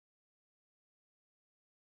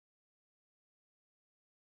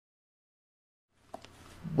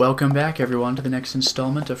Welcome back, everyone, to the next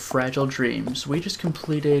installment of Fragile Dreams. We just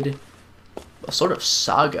completed a sort of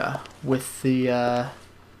saga with the,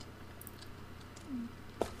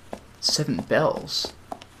 7 bells.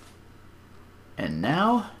 And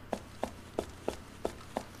now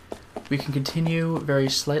we can continue very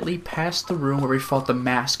slightly past the room where we fought the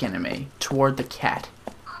mask enemy, toward the cat.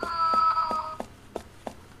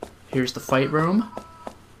 Here's the fight room.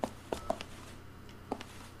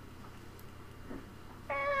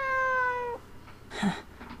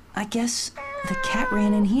 I guess the cat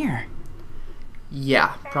ran in here.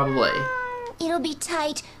 Yeah, probably. It'll be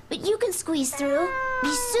tight, but you can squeeze through.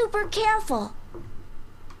 Be super careful.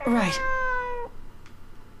 Right.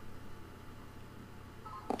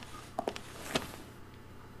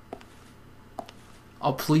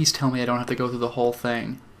 Oh, please tell me I don't have to go through the whole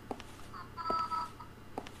thing.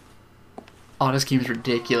 Oh, this game's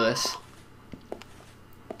ridiculous.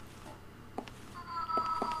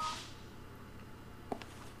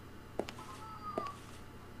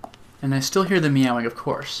 And I still hear the meowing, of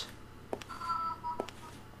course.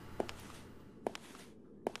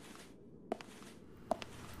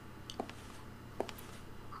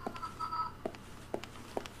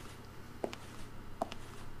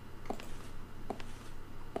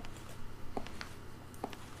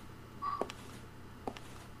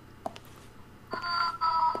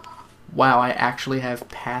 Wow, I actually have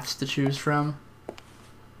paths to choose from?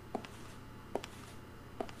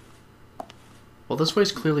 Well, this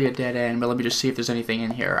way's clearly a dead end, but let me just see if there's anything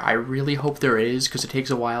in here. I really hope there is, because it takes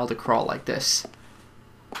a while to crawl like this.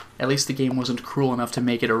 At least the game wasn't cruel enough to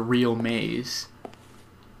make it a real maze.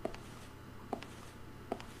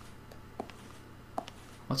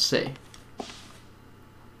 Let's see.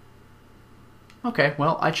 Okay,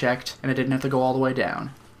 well, I checked, and I didn't have to go all the way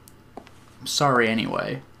down. I'm sorry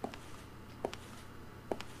anyway.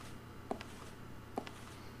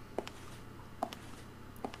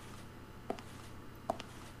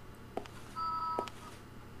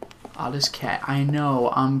 Oh, this cat. I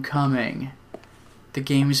know, I'm coming. The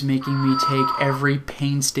game's making me take every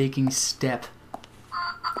painstaking step.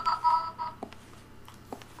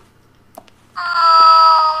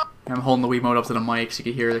 I'm holding the Wiimote up to the mic so you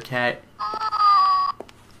can hear the cat.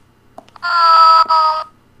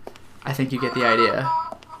 I think you get the idea.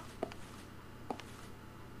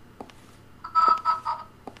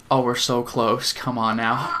 Oh, we're so close. Come on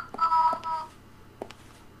now.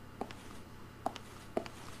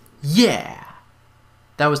 Yeah!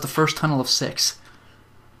 That was the first tunnel of 6.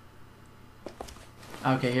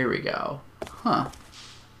 Okay, here we go. Huh.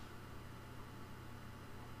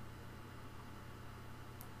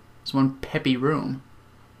 There's one peppy room.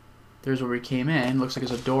 There's where we came in. Looks like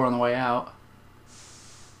there's a door on the way out.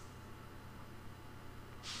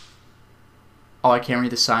 Oh, I can't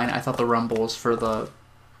read the sign. I thought the rumble was for the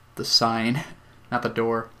sign, not the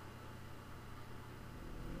door.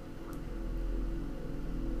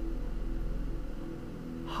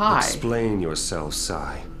 Hi. Explain yourself,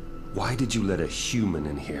 Sai. Why did you let a human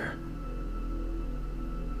in here?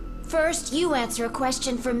 First, you answer a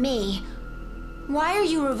question for me. Why are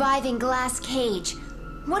you reviving Glass Cage?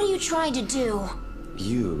 What are you trying to do?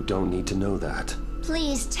 You don't need to know that.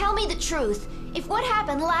 Please, tell me the truth. If what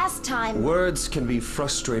happened last time... Words can be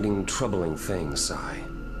frustrating, troubling things, Sai.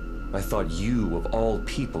 I thought you, of all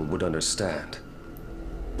people, would understand.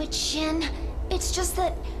 But Shin, it's just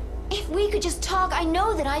that... if we could just talk, I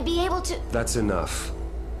know that I'd be able to... That's enough.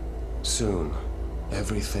 Soon,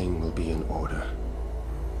 everything will be in order.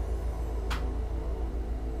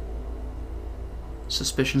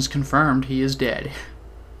 Suspicions confirmed. He is dead.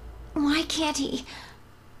 Why can't he...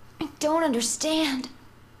 I don't understand.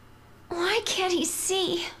 Why can't he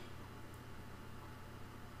see?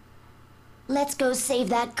 Let's go save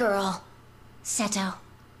that girl. Seto.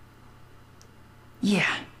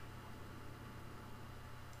 Yeah.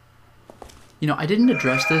 You know, I didn't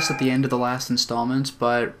address this at the end of the last installment,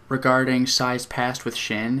 but regarding Sai's past with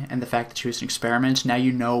Shin and the fact that she was an experiment, now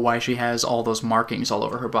you know why she has all those markings all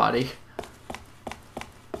over her body.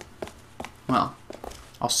 Well,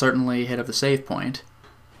 I'll certainly hit up the save point.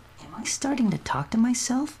 Am I starting to talk to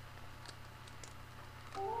myself?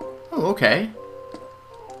 Oh, okay.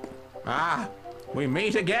 Ah, we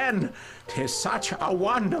meet again. 'Tis such a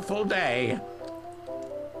wonderful day.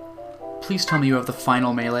 Please tell me you have the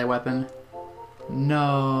final melee weapon.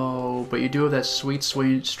 No, but you do have that sweet,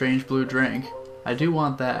 strange blue drink. I do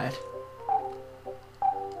want that.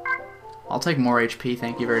 I'll take more HP,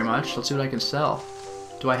 thank you very much. Let's see what I can sell.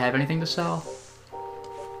 Do I have anything to sell?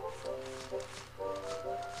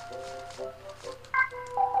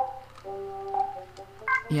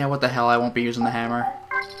 Yeah, what the hell, I won't be using the hammer.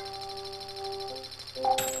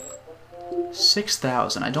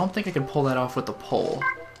 6,000. I don't think I can pull that off with the pole.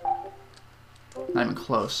 Not even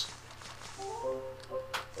close.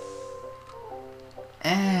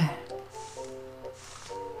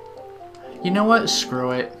 You know what?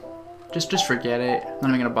 Screw it. Just forget it. Not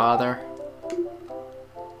even gonna bother.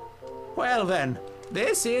 Well then,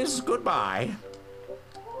 this is goodbye.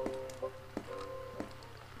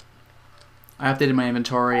 I updated my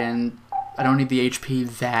inventory and I don't need the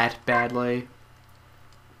HP that badly.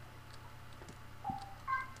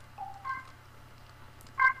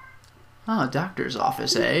 Oh, doctor's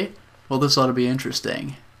office, eh? Well, this ought to be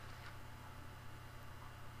interesting.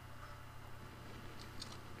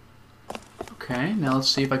 Okay, now let's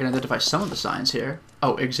see if I can identify some of the signs here.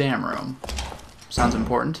 Oh, exam room. Sounds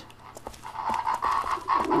important.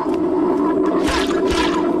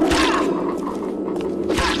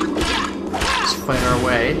 Let's fight our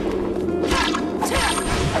way.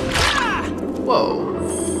 Whoa.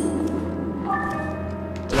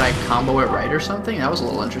 Did I combo it right or something? That was a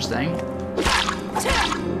little interesting.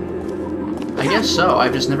 I guess so.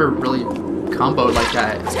 I've just never really comboed like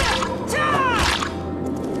that.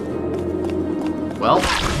 Well,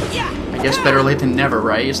 I guess better late than never,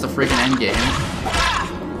 right? It's the freaking endgame.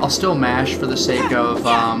 I'll still mash for the sake of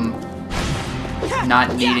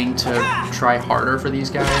not needing to try harder for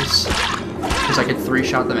these guys, because I could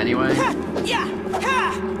 3-shot them anyway.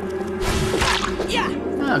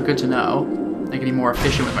 Oh, good to know. I can be more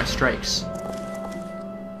efficient with my strikes.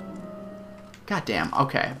 Goddamn.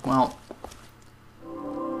 Okay, well,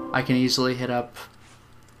 I can easily hit up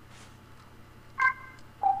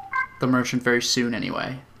the merchant very soon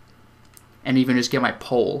anyway. And even just get my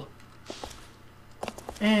pole.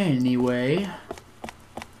 Anyway.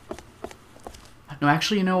 No,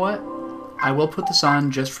 actually, you know what? I will put this on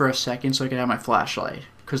just for a second so I can have my flashlight.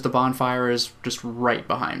 Because the bonfire is just right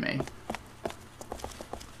behind me.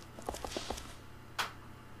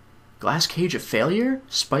 Glass cage of failure?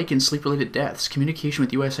 Spike in sleep-related deaths. Communication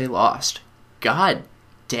with USA lost. God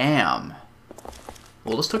damn.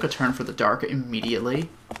 Well, this took a turn for the dark immediately.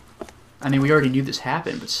 I mean, we already knew this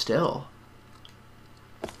happened, but still.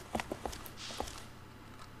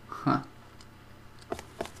 Huh.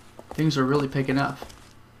 Things are really picking up.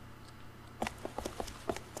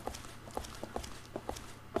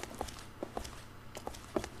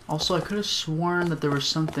 Also, I could have sworn that there was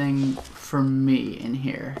something for me in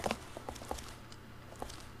here.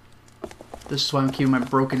 This is why I'm keeping my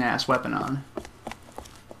broken-ass weapon on.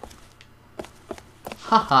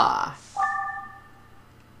 Haha.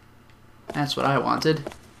 That's what I wanted.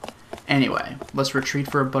 Anyway, let's retreat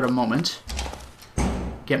for but a moment.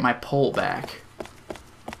 Get my pole back.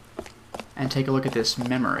 And take a look at this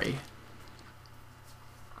memory.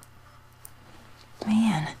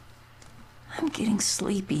 Man, I'm getting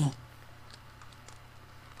sleepy.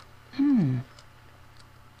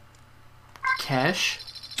 Cash.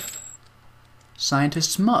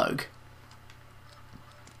 Scientist's mug.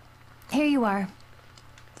 Here you are.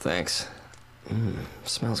 Thanks.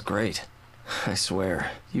 Smells great. I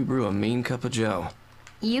swear, you brew a mean cup of joe.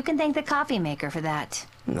 You can thank the coffee maker for that.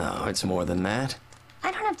 No, it's more than that.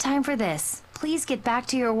 I don't have time for this. Please get back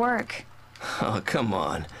to your work. Oh, come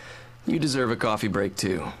on. You deserve a coffee break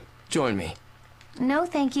too. Join me. No,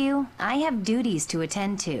 thank you. I have duties to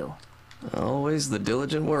attend to. Always the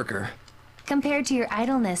diligent worker. Compared to your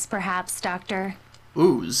idleness, perhaps, Doctor.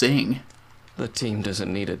 Ooh, zing. The team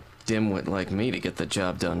doesn't need a dimwit like me to get the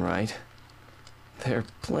job done right. They're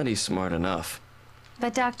plenty smart enough.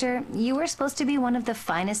 But, Doctor, you were supposed to be one of the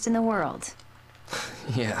finest in the world.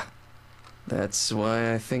 Yeah. That's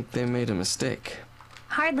why I think they made a mistake.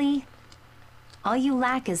 Hardly. All you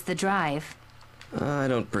lack is the drive. I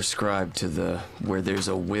don't prescribe to the where there's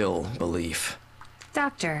a will belief.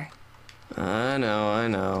 Doctor. I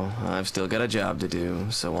know. I've still got a job to do,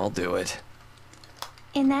 so I'll do it.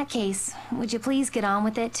 In that case, would you please get on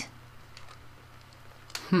with it?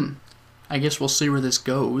 I guess we'll see where this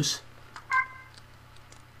goes.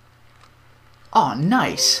 Oh,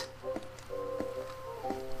 nice.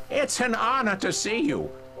 It's an honor to see you.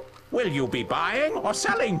 Will you be buying or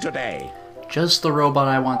selling today? Just the robot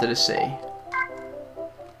I wanted to see.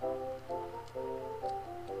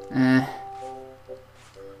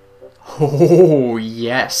 Oh,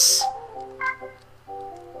 yes.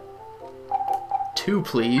 2,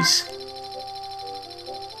 please.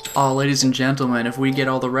 Oh, ladies and gentlemen, if we get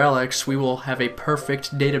all the relics, we will have a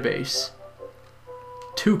perfect database.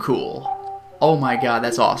 Too cool. Oh my god,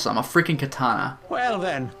 that's awesome. A freaking katana. Well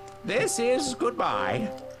then, this is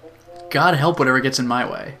goodbye. God help whatever gets in my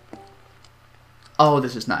way. Oh,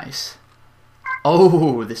 this is nice.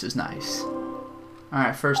 Oh, this is nice.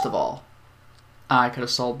 Alright, first of all, I could have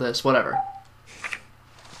sold this. Whatever.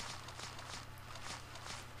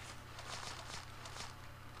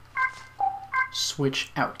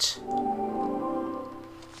 Switch out.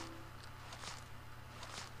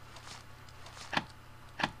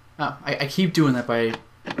 Oh, I keep doing that by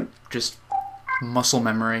just muscle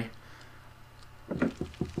memory.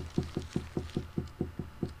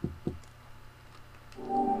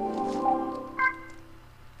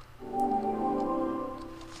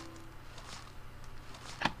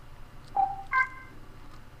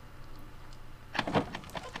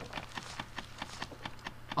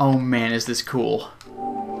 Oh man, is this cool.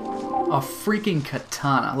 A freaking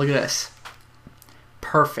katana. Look at this.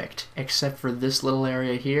 Perfect. Except for this little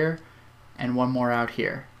area here and one more out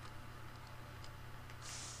here.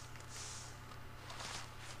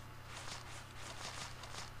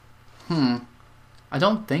 I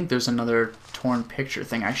don't think there's another torn picture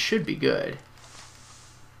thing. I should be good.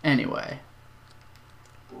 Anyway.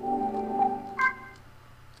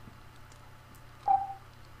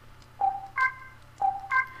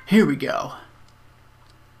 Here we go.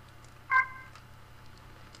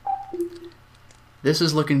 This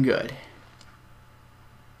is looking good.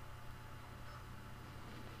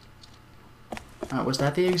 Was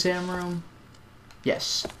that the exam room?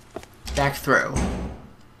 Yes. Back through.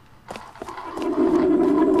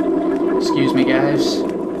 Excuse me, guys.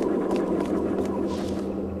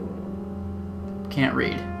 Can't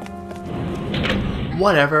read.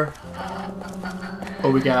 Whatever.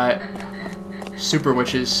 Oh, we got super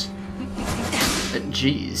witches.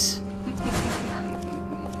 Jeez.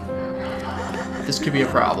 This could be a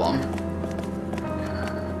problem.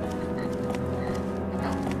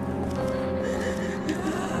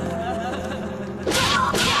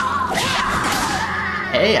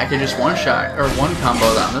 Hey, I could just one shot or one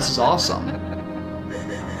combo them. This is awesome.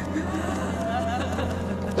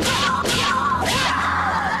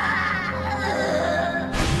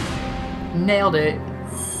 Nailed it.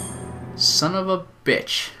 Son of a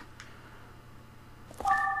bitch.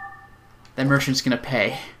 That merchant's gonna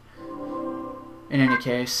pay. In any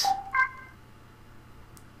case.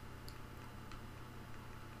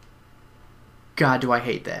 God, do I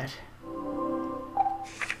hate that.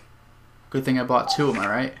 Good thing I bought two, am I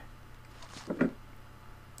right?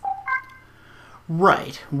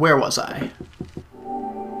 Right, where was I?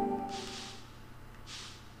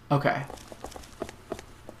 Okay.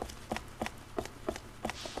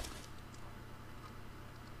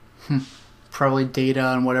 Probably data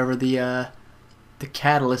on whatever the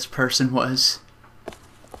catalyst person was.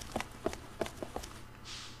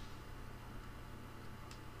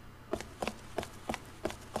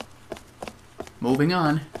 Moving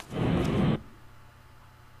on.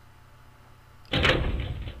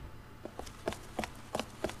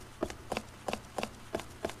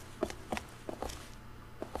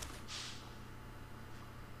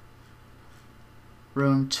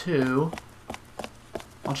 Room 2.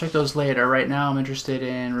 I'll check those later. Right now I'm interested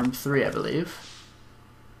in room 3, I believe.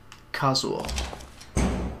 Casual.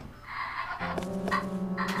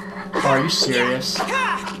 Oh, are you serious?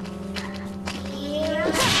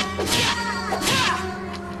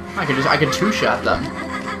 I could two-shot them.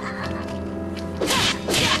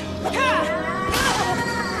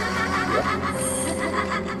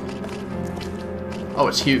 Oh,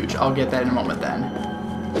 it's huge. I'll get that in a moment then.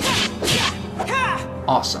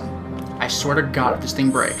 Awesome. I swear to God if this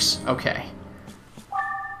thing breaks. Okay.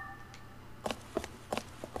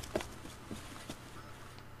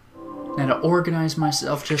 Now to organize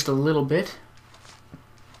myself just a little bit.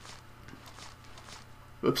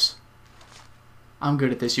 Oops. I'm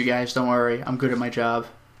good at this, you guys. Don't worry. I'm good at my job.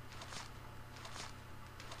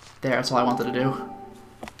 There, that's all I wanted to do.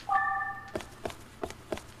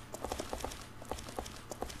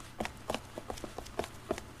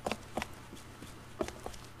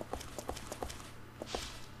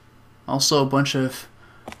 Also, a bunch of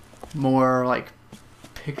more, like,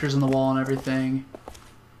 pictures on the wall and everything.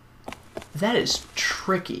 That is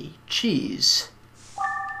tricky. Jeez.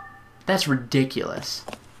 That's ridiculous.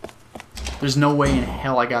 There's no way in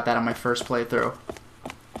hell I got that on my first playthrough.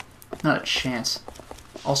 Not a chance.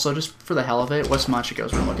 Also, just for the hell of it, what's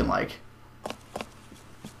Machiko's room looking like?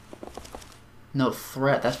 No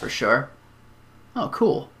threat, that's for sure. Oh,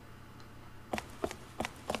 cool.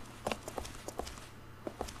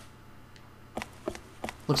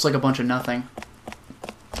 Looks like a bunch of nothing.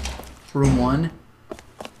 Room 1?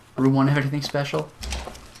 Room 1 have anything special?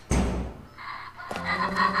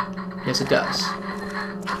 Yes, it does.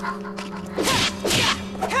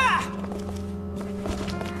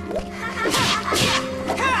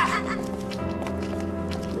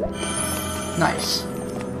 Nice.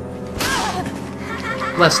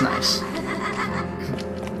 Less nice.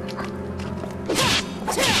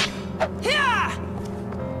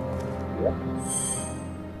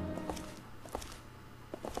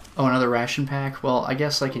 Oh, another ration pack? Well, I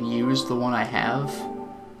guess I can use the one I have.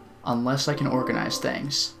 Unless I can organize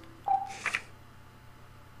things.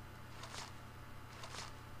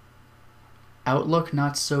 Outlook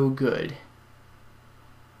not so good.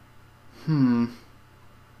 I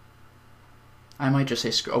might just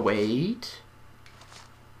say oh, wait.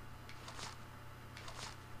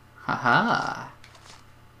 Haha.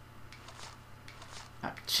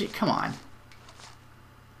 Oh, gee, come on.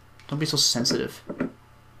 Don't be so sensitive.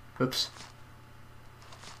 Oops.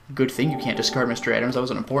 Good thing you can't discard mystery items. That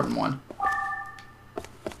was an important one.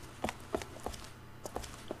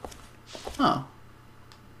 Oh.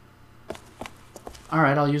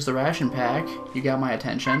 Alright, I'll use the ration pack. You got my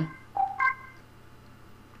attention.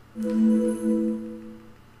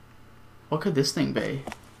 What could this thing be?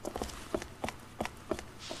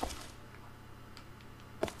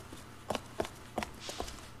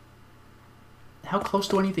 How close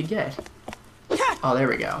do I need to get? Oh, there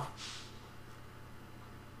we go.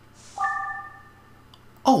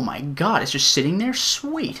 Oh my god, it's just sitting there?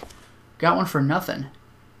 Sweet. Got one for nothing.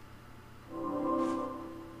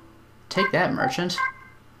 Take that, merchant.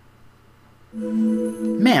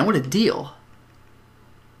 Man, what a deal.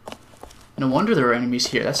 No wonder there are enemies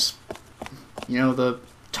here. That's, you know, the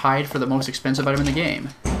tied for the most expensive item in the game.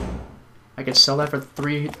 I could sell that for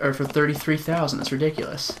 33,000. That's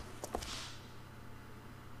ridiculous.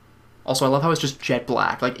 Also, I love how it's just jet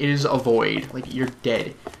black. Like, it is a void. Like, you're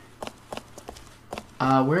dead.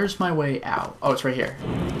 Where's my way out? Oh, it's right here.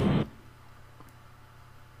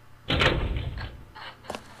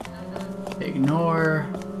 Ignore.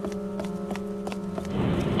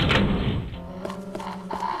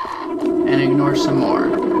 And ignore some more.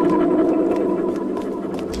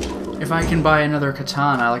 If I can buy another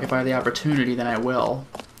katana, like if I have the opportunity, then I will.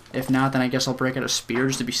 If not, then I guess I'll break out a spear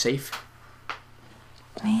just to be safe.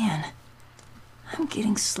 Man, I'm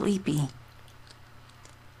getting sleepy.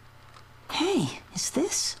 Hey, is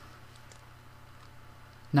this?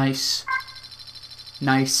 Nice.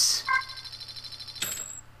 Nice.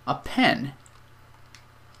 A pen.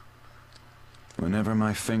 Whenever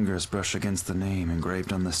my fingers brush against the name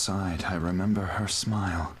engraved on the side, I remember her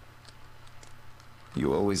smile.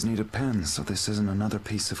 You always need a pen, so this isn't another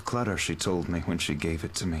piece of clutter, she told me when she gave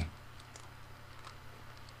it to me.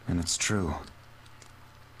 And it's true.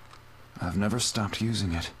 I've never stopped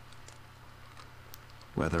using it.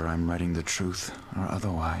 Whether I'm writing the truth or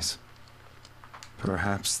otherwise.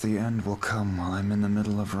 Perhaps the end will come while I'm in the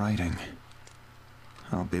middle of writing.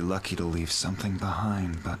 I'll be lucky to leave something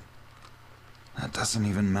behind, but that doesn't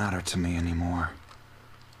even matter to me anymore.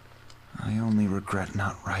 I only regret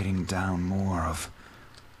not writing down more of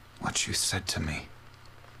what you said to me.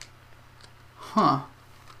 Huh.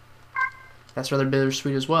 That's rather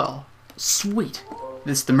bittersweet as well. Sweet.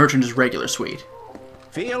 The merchant is regular sweet.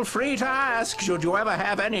 Feel free to ask should you ever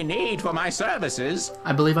have any need for my services.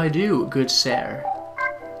 I believe I do, good sir.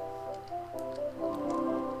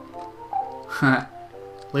 Look at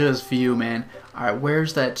this view, man. Alright,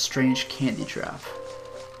 where's that strange candy drop?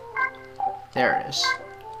 There it is.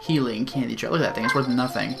 Healing candy drop. Look at that thing, it's worth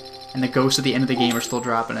nothing. And the ghosts at the end of the game are still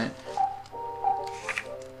dropping it.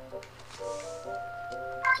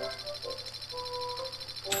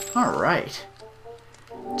 Alright.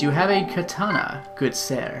 Do you have a katana, good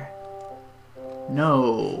sir?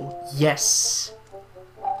 No. Yes.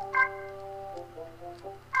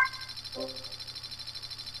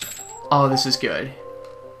 Oh, this is good.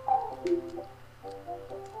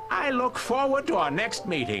 I look forward to our next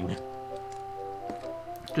meeting.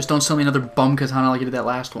 Just don't sell me another bum katana like you did that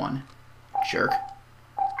last one. Jerk.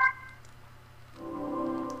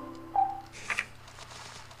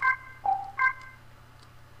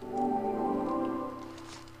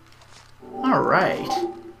 Alright.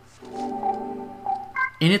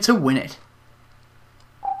 In it to win it.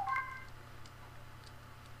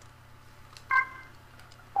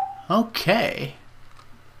 Okay.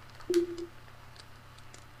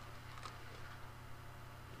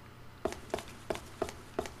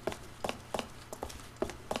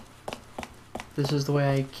 This is the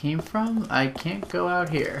way I came from? I can't go out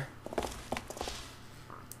here.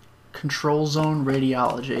 Control zone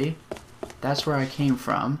radiology. That's where I came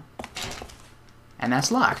from. And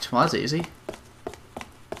that's locked. Well, that's easy.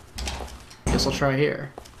 Guess I'll try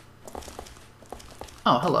here.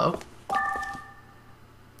 Oh, hello.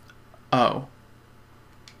 Oh.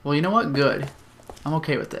 Well, you know what? Good. I'm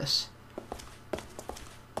okay with this.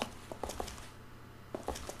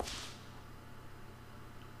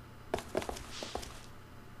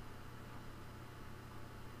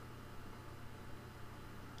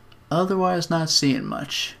 Otherwise, not seeing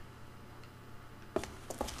much.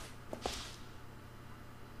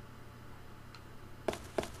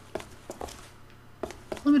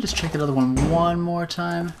 me just check that other one more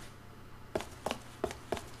time.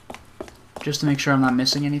 Just to make sure I'm not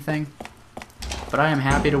missing anything. But I am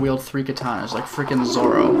happy to wield 3 katanas like freaking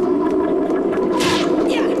Zoro.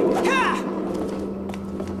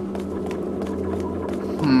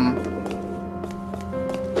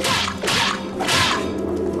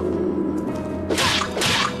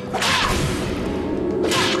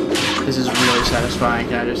 This is really satisfying,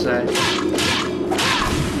 can I just say?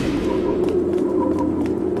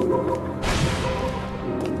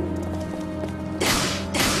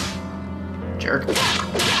 Jerk.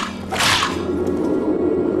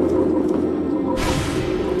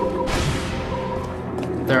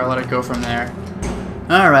 There, I'll let it go from there.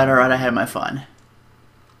 Alright, I had my fun.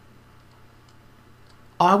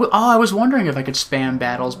 Oh, I was wondering if I could spam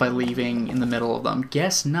battles by leaving in the middle of them.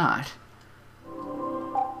 Guess not.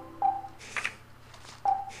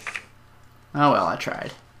 Oh well, I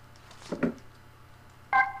tried.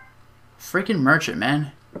 Freaking merchant,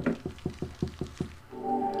 man.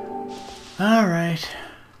 Alright.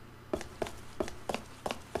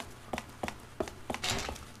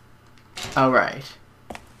 Alright.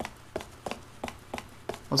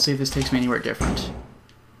 Let's see if this takes me anywhere different.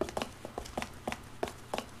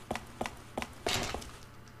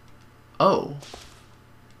 Oh.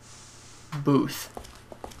 Booth.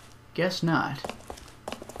 Guess not.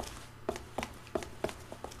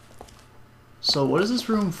 So what is this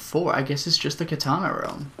room for? I guess it's just the katana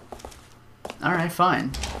room. Alright,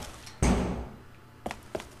 fine.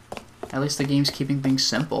 At least the game's keeping things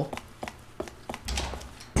simple.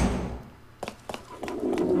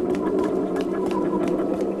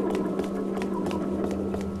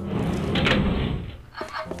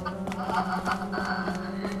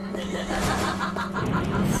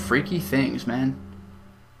 Freaky things, man.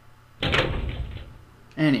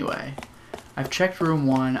 Anyway. I've checked room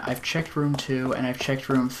 1, I've checked room 2, and I've checked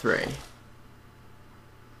room 3.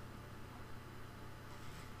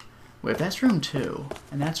 Wait, if that's room 2,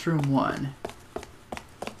 and that's room 1.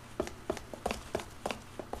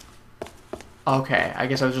 Okay, I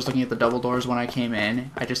guess I was just looking at the double doors when I came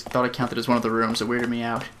in. I just thought it counted as one of the rooms. It weirded me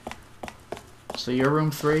out. So you're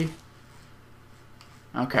room 3?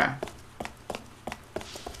 Okay.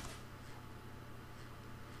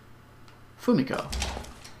 Fumiko.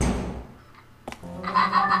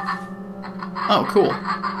 Oh, cool.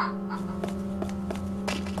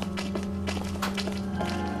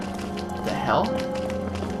 The hell?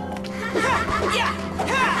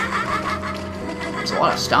 There's a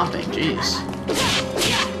lot of stomping, jeez.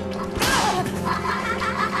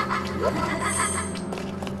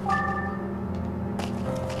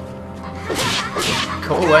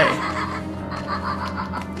 Go away.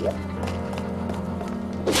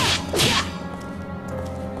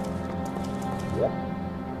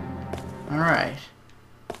 Alright.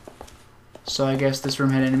 So I guess this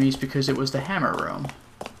room had enemies because it was the hammer room.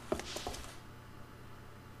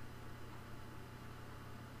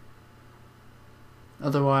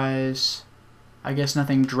 Otherwise, I guess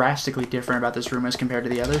nothing drastically different about this room as compared to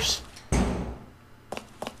the others.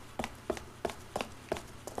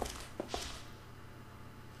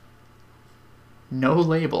 No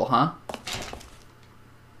label, huh?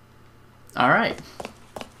 Alright.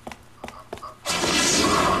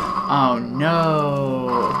 Oh no!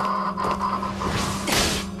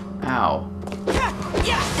 Ow.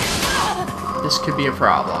 This could be a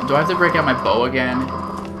problem. Do I have to break out my bow again?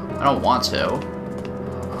 I don't want to.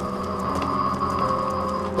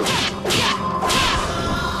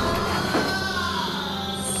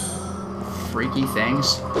 Freaky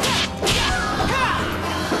things.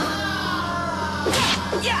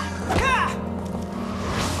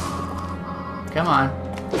 Come on.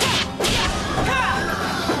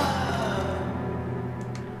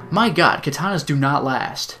 My god, katanas do not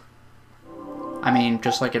last. I mean,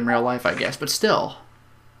 just like in real life, I guess, but still.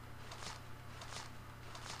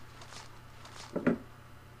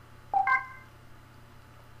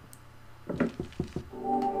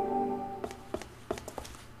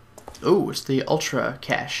 Ooh, it's the Ultra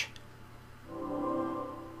Cache.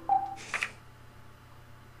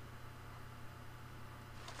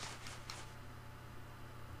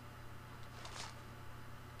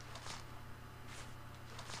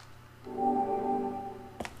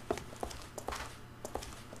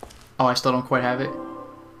 Oh, I still don't quite have it.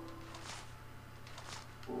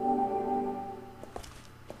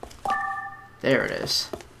 There it is.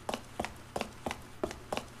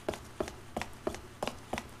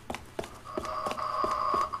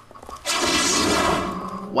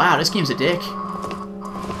 Wow, this game's a dick.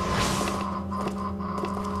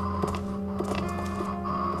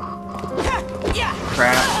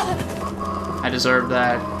 Crap. I deserve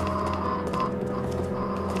that.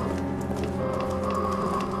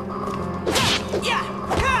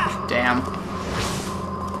 Damn.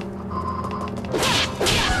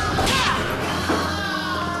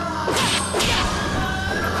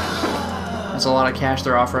 That's a lot of cash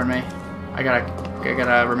they're offering me. I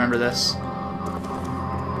gotta remember this.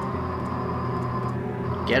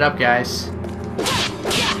 Get up, guys.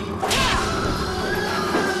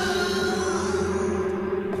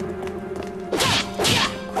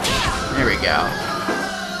 There we go.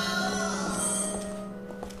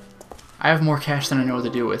 I have more cash than I know what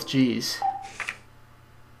to do with. Jeez.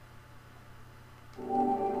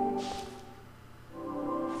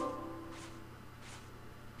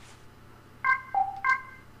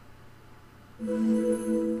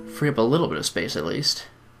 Free up a little bit of space at least.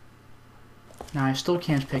 Now I still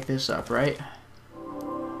can't pick this up, right?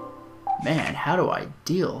 Man, how do I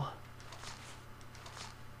deal?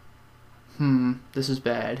 This is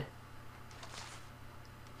bad.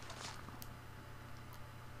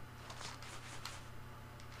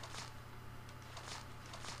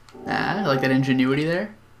 I like that ingenuity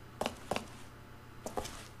there.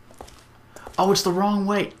 Oh, it's the wrong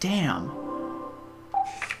way. Damn.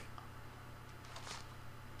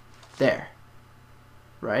 There.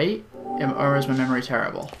 Right? Or is my memory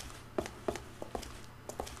terrible?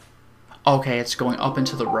 Okay, it's going up and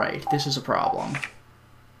to the right. This is a problem.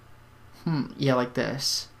 Yeah, like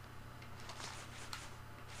this.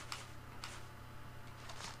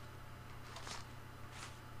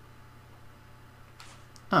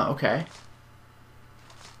 Oh, okay.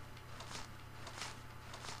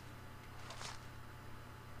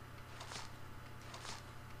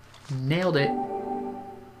 Nailed it.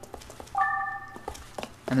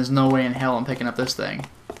 And there's no way in hell I'm picking up this thing.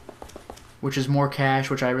 Which is more cash,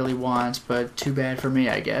 which I really want, but too bad for me,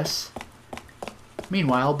 I guess.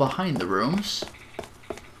 Meanwhile, behind the rooms...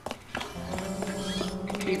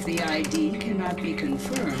 If the ID cannot be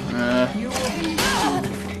confirmed, you will be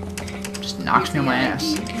removed. Just knocks me on my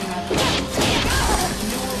ass.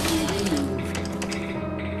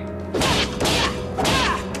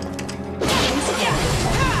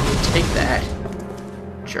 Take that,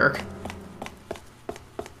 jerk.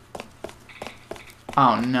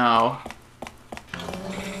 Oh no.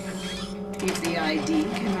 If the ID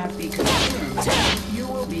cannot be confirmed, you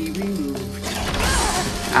will be removed.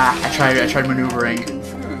 Ah, I tried maneuvering.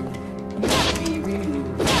 Confirmed. You will be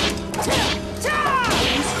removed.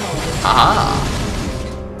 Ah.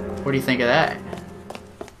 What do you think of that?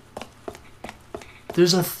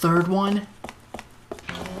 There's a third one?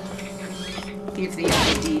 If the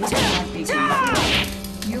ID cannot be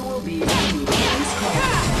confirmed, you will be removed.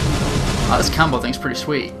 Oh, this combo thing's pretty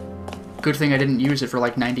sweet. Good thing I didn't use it for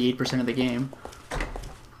like 98% of the game.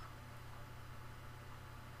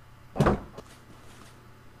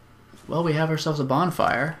 Well, we have ourselves a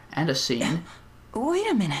bonfire and a scene. Wait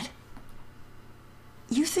a minute.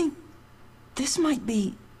 You think this might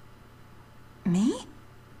be me?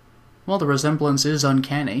 Well, the resemblance is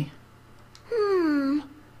uncanny.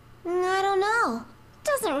 I don't know.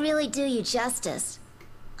 Doesn't really do you justice.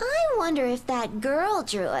 I wonder if that girl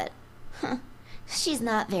drew it. She's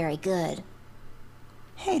not very good.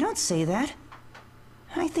 Hey, don't say that.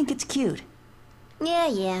 I think it's cute.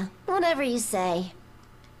 Yeah, whatever you say.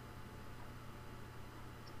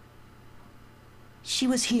 She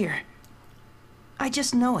was here. I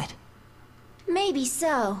just know it. Maybe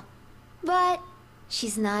so. But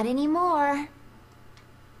she's not anymore.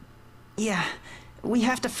 Yeah, we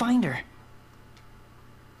have to find her.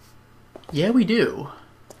 Yeah, we do.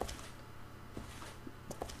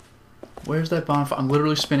 Where's that bonfire? I'm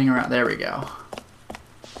literally spinning around. There we go.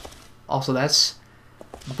 Also, that's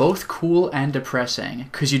both cool and depressing,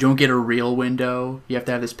 because you don't get a real window. You have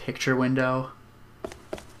to have this picture window.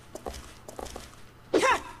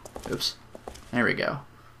 Oops. There we go.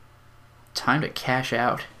 Time to cash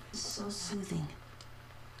out. So soothing.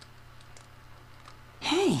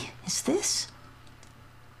 Hey, is this?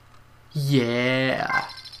 Yeah.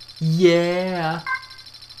 Yeah.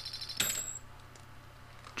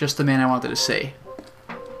 Just the man I wanted to see.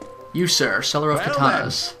 You, sir, seller of Well,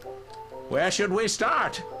 katanas. Where should we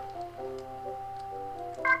start?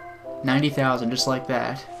 90,000, just like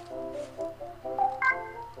that.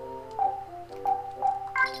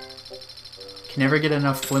 Can never get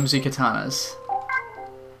enough flimsy katanas.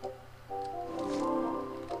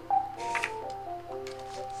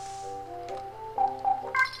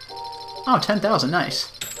 Oh, 10,000, nice.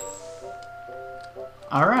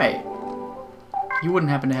 Alright. You wouldn't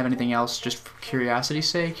happen to have anything else just for curiosity's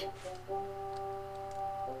sake?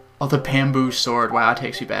 Oh, the bamboo sword. Wow, it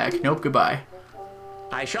takes me back. Nope, goodbye.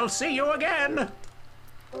 I shall see you again.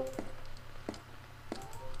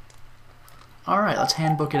 Alright, let's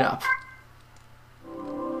handbook it up.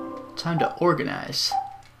 Time to organize.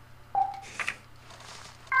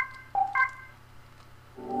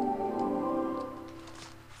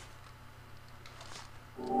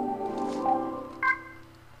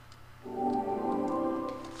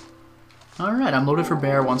 Alright, I'm loaded for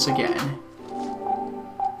bear once again.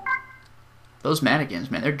 Those mannequins,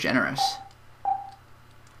 man, they're generous.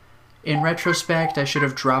 In retrospect, I should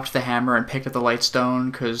have dropped the hammer and picked up the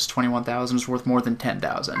lightstone, because 21,000 is worth more than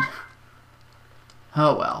 10,000.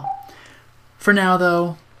 Oh well. For now,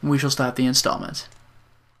 though, we shall stop the installment.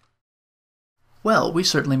 Well, we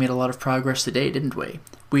certainly made a lot of progress today, didn't we?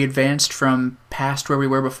 We advanced from past where we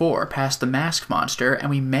were before, past the mask monster, and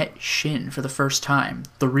we met Shin for the first time.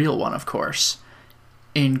 The real one, of course.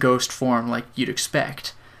 In ghost form, like you'd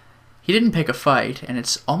expect. He didn't pick a fight, and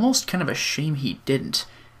it's almost kind of a shame he didn't.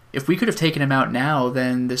 If we could have taken him out now,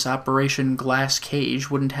 then this Operation Glass Cage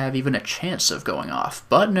wouldn't have even a chance of going off.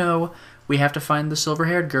 But no, we have to find the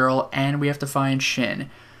silver-haired girl, and we have to find Shin.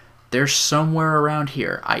 They're somewhere around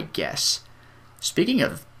here, I guess. Speaking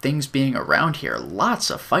of things being around here, lots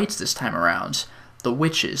of fights this time around. The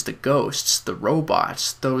witches, the ghosts, the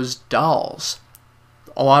robots, those dolls.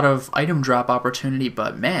 A lot of item drop opportunity,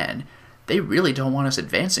 but man, they really don't want us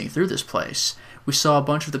advancing through this place. We saw a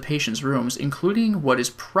bunch of the patients' rooms, including what is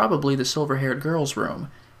probably the silver-haired girl's room.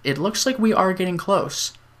 It looks like we are getting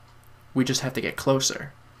close. We just have to get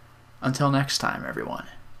closer. Until next time, everyone.